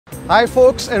Hi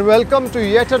folks, and welcome to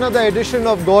yet another edition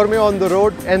of Gourmet on the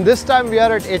Road, and this time we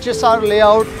are at HSR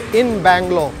layout in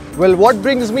Bangalore. Well, what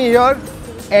brings me here?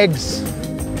 Eggs.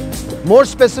 More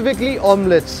specifically,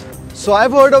 omelettes. So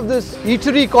I've heard of this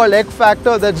eatery called Egg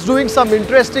Factor that's doing some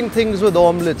interesting things with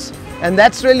omelettes, and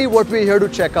that's really what we're here to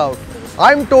check out.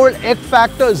 I'm told Egg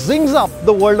Factor zings up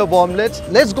the world of omelettes.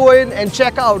 Let's go in and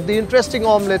check out the interesting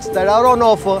omelettes that are on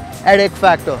offer at Egg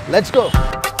Factor. Let's go.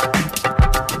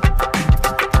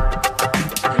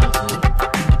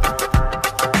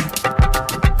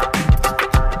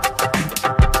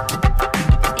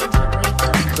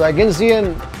 So I can see a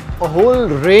whole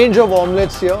range of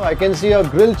omelettes here. I can see a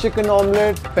grilled chicken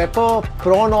omelette, pepper,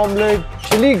 prawn omelette,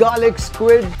 chili garlic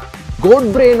squid,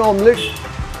 goat brain omelette,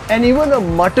 and even a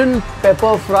mutton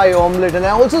pepper fry omelette. And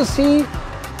I also see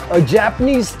a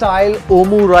Japanese style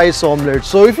omu rice omelette.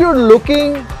 So if you're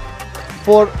looking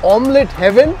for omelette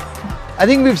heaven, I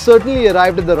think we've certainly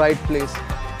arrived at the right place.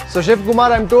 So Chef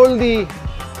Kumar, I'm told the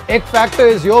Egg Factor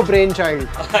is your brainchild.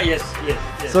 Yes.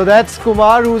 So that's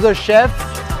Kumar, who's a chef.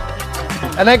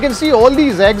 And I can see all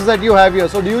these eggs that you have here.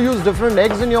 So do you use different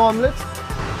eggs in your omelettes?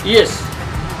 Yes,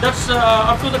 that's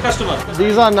up to the customer.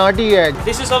 These are nati eggs.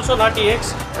 This is also nati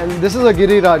eggs. And this is a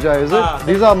Giri Raja, is it?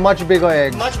 These are much bigger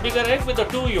eggs. Much bigger egg with the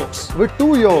 2 yolks. With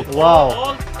 2 yolks,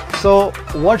 wow. So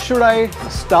what should I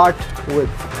start with?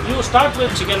 You start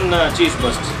with chicken cheese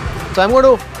first. So I'm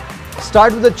going to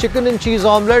start with the chicken and cheese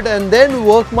omelette and then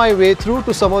work my way through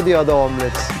to some of the other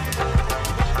omelettes.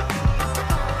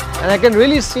 And I can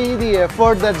really see the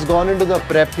effort that's gone into the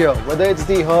prep here, whether it's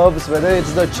the herbs, whether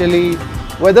it's the chili,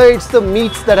 whether it's the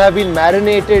meats that have been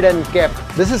marinated and kept.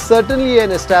 This is certainly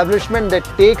an establishment that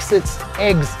takes its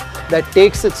eggs, that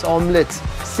takes its omelettes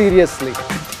seriously.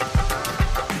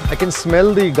 I can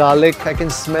smell the garlic, I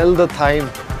can smell the thyme.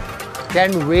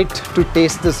 Can't wait to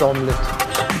taste this omelette.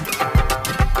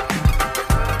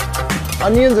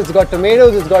 Onions, it's got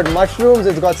tomatoes, it's got mushrooms,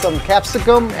 it's got some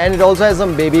capsicum, and it also has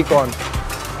some baby corn.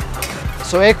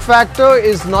 So Egg Factor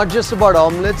is not just about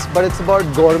omelettes, but it's about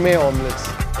gourmet omelettes.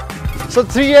 So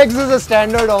 3 eggs is a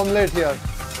standard omelette here.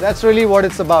 That's really what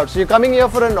it's about. So you're coming here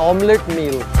for an omelette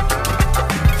meal.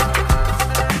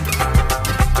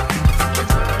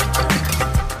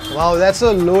 Wow, that's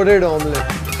a loaded omelette.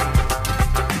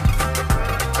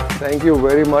 Thank you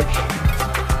very much.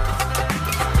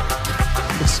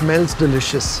 It smells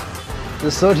delicious.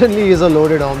 This certainly is a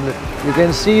loaded omelette. You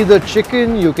can see the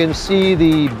chicken, you can see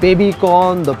the baby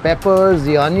corn, the peppers,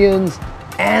 the onions,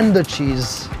 and the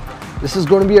cheese. This is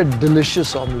going to be a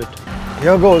delicious omelette.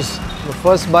 Here goes the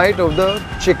first bite of the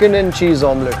chicken and cheese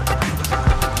omelette.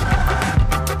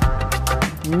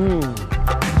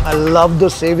 I love the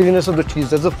savouriness of the cheese.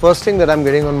 That's the first thing that I'm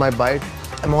getting on my bite.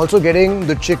 I'm also getting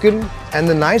the chicken, and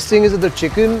the nice thing is that the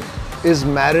chicken is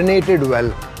marinated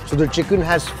well. So the chicken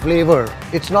has flavor.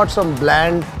 It's not some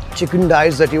bland chicken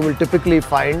dice that you will typically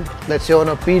find, let's say on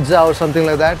a pizza or something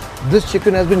like that. This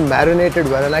chicken has been marinated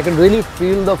well, and I can really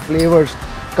feel the flavors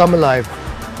come alive.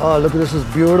 Oh, look, this is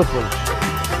beautiful.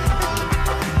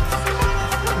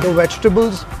 The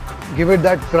vegetables give it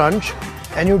that crunch,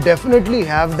 and you definitely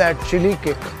have that chili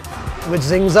kick, which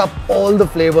zings up all the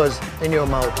flavors in your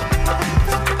mouth.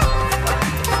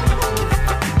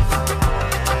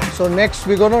 So next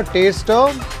we're gonna taste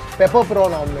a pepper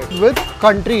prawn omelette with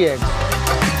country eggs.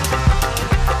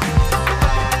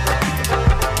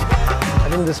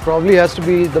 I think this probably has to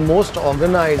be the most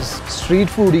organized street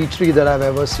food eatery that I've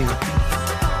ever seen.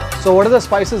 So what are the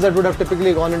spices that would have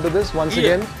typically gone into this once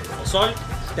again? Salt,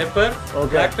 pepper,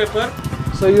 black pepper.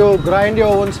 So you grind your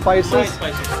own spices? My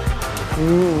spices.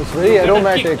 It's very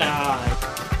aromatic.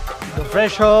 The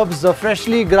fresh herbs, the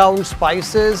freshly ground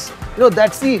spices. You know,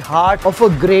 that's the heart of a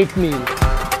great meal.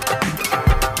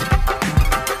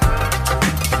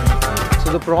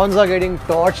 So the prawns are getting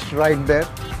torched right there.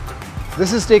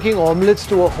 This is taking omelettes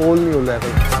to a whole new level.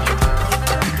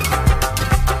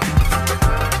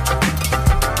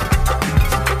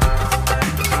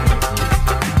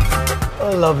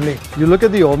 Oh, lovely. You look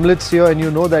at the omelettes here and you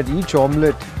know that each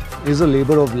omelette is a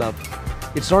labor of love.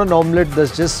 It's not an omelette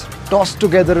that's just tossed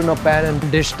together in a pan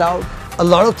and dished out. A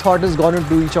lot of thought has gone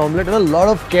into each omelette and a lot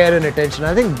of care and attention.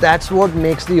 I think that's what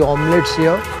makes the omelettes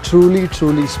here truly,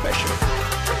 truly special.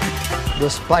 The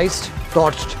spiced,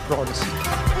 torched prawns.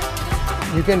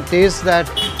 You can taste that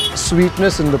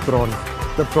sweetness in the prawn.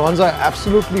 The prawns are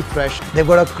absolutely fresh. They've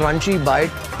got a crunchy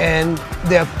bite and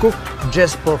they are cooked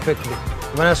just perfectly.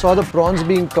 When I saw the prawns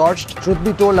being torched, truth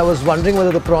be told, I was wondering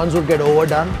whether the prawns would get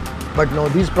overdone. But no,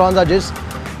 these prawns are just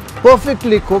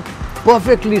perfectly cooked,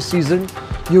 perfectly seasoned.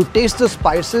 You taste the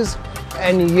spices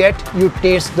and yet you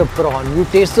taste the prawn. You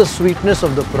taste the sweetness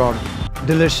of the prawn.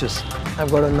 delicious.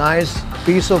 I've got a nice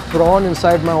piece of prawn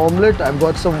inside my omelette. I've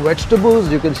got some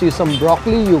vegetables. You can see some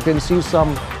broccoli. You can see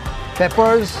some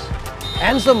peppers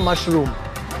and some mushroom.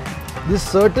 These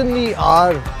certainly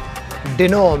are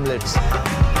dinner omelettes.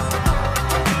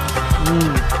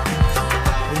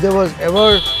 If there was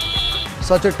ever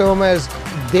such a term as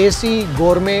Desi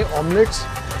gourmet omelettes,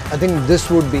 I think this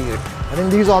would be it. I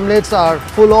think these omelettes are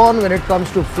full on when it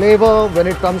comes to flavor, when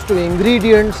it comes to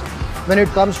ingredients, when it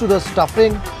comes to the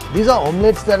stuffing. These are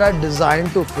omelettes that are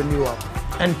designed to fill you up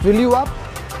and fill you up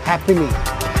happily.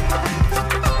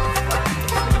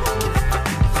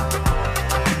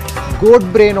 Goat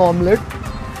brain omelette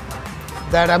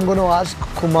that I'm going to ask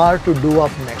Kumar to do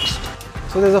up next.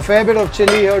 So there's a fair bit of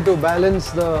chilli here to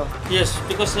balance the... Yes,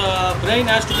 because brain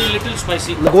has to be a little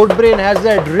spicy. The goat brain has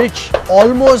that rich,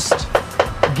 almost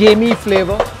gamey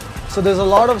flavor. So there's a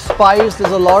lot of spice,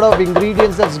 there's a lot of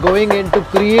ingredients that's going in to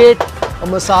create a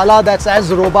masala that's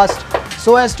as robust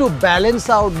so as to balance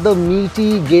out the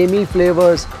meaty, gamey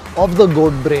flavors of the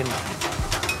goat brain.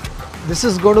 This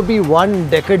is going to be one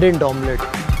decadent omelette.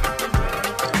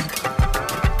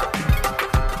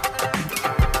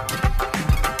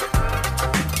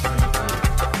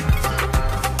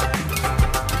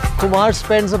 Kumar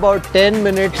spends about 10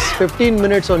 minutes, 15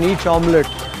 minutes on each omelette.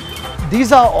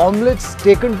 These are omelettes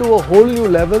taken to a whole new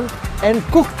level and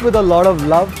cooked with a lot of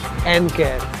love and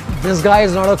care. This guy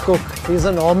is not a cook, he's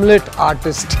an omelette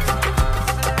artist.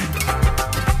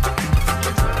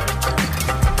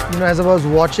 You know, as I was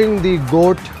watching the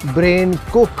goat brain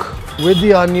cook with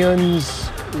the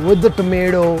onions, with the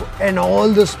tomato and all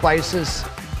the spices,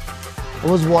 I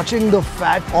was watching the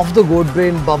fat of the goat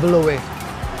brain bubble away.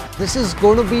 This is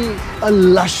going to be a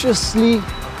lusciously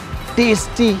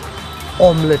tasty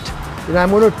omelette. You know, I'm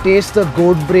going to taste the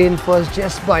goat brain first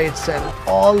just by itself.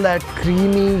 All that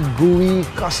creamy, gooey,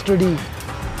 custardy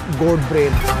goat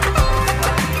brain.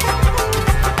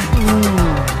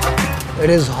 It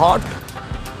is hot,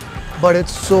 but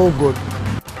it's so good.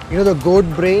 You know, the goat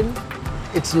brain,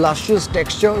 its luscious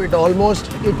texture, it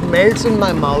melts in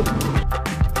my mouth.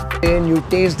 And you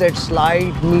taste that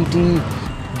slight, meaty,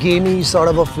 gamey sort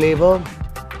of a flavor,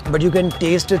 but you can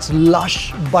taste its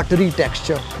lush, buttery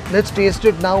texture. Let's taste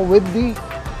it now with the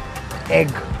egg.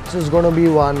 This is going to be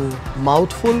one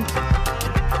mouthful.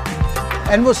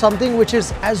 And for something which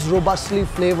is as robustly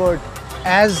flavored,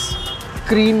 as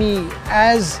creamy,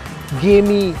 as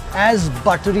gamey, as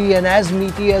buttery and as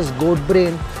meaty as goat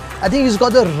brain, I think he's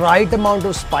got the right amount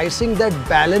of spicing that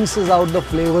balances out the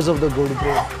flavors of the goat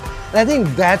brain. And I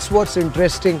think that's what's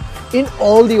interesting in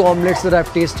all the omelettes that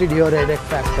I've tasted here at X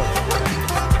Factor.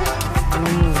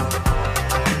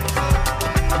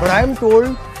 But I am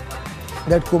told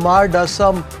that Kumar does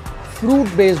some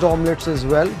fruit-based omelettes as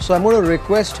well. So I'm going to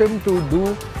request him to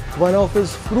do one of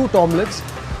his fruit omelettes,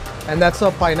 and that's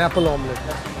a pineapple omelette.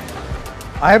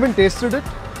 I haven't tasted it.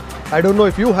 I don't know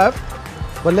if you have,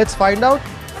 but let's find out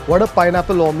what a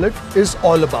pineapple omelette is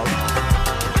all about.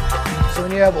 So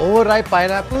when you have overripe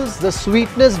pineapples, the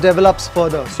sweetness develops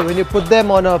further. So when you put them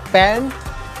on a pan,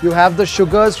 you have the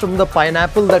sugars from the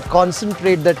pineapple that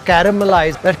concentrate, that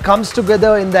caramelize, that comes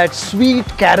together in that sweet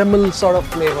caramel sort of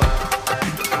flavor.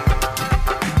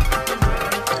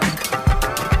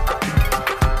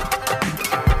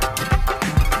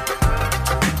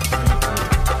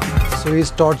 So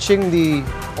he's torching the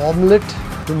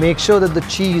omelette to make sure that the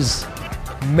cheese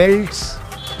melts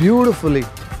beautifully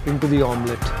into the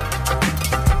omelette.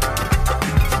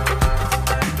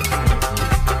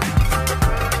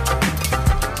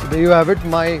 There you have it,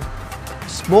 my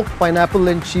smoked pineapple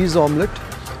and cheese omelette.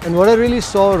 And what I really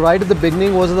saw right at the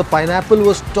beginning was that the pineapple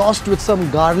was tossed with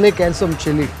some garlic and some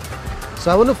chilli.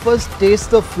 So I want to first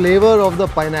taste the flavor of the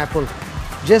pineapple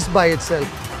just by itself.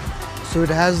 So it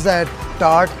has that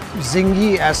tart,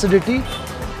 zingy acidity,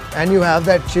 and you have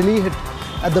that chilli hit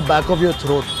at the back of your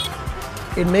throat.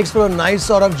 It makes for a nice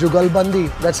sort of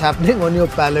jugalbandi that's happening on your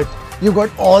palate. You've got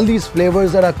all these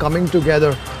flavors that are coming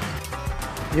together.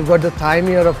 You've got the thyme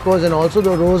here, of course, and also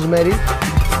the rosemary.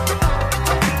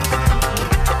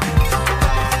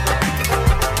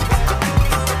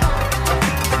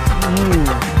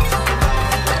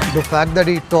 The fact that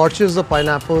he torches the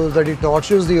pineapples, that he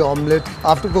torches the omelette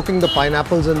after cooking the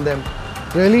pineapples in them,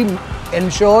 really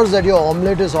ensures that your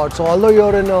omelette is hot. So although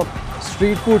you're in a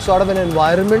street food sort of an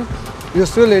environment, you're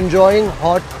still enjoying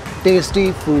hot,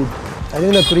 tasty food. I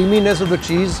think the creaminess of the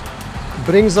cheese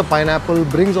brings the pineapple,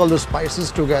 brings all the spices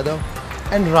together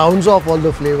and rounds off all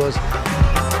the flavors.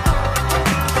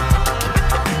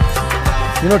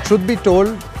 You know, truth be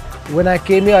told, when I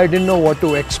came here I didn't know what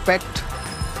to expect.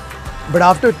 But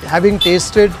after having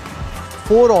tasted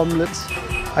 4 omelettes,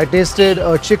 I tasted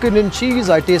a chicken and cheese,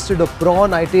 I tasted a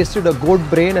prawn, I tasted a goat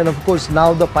brain, and of course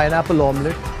now the pineapple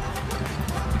omelette.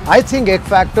 I think Egg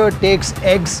Factor takes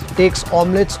eggs, takes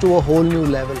omelettes to a whole new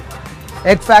level.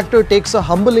 Egg Factor takes a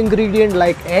humble ingredient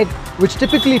like egg, which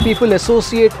typically people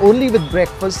associate only with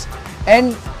breakfast,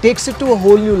 and takes it to a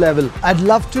whole new level. I'd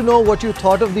love to know what you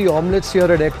thought of the omelettes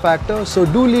here at Egg Factor, so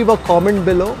do leave a comment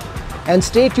below and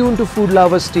stay tuned to Food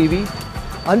Lovers TV.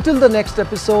 Until the next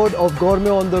episode of Gourmet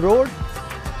on the Road,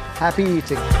 happy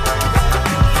eating.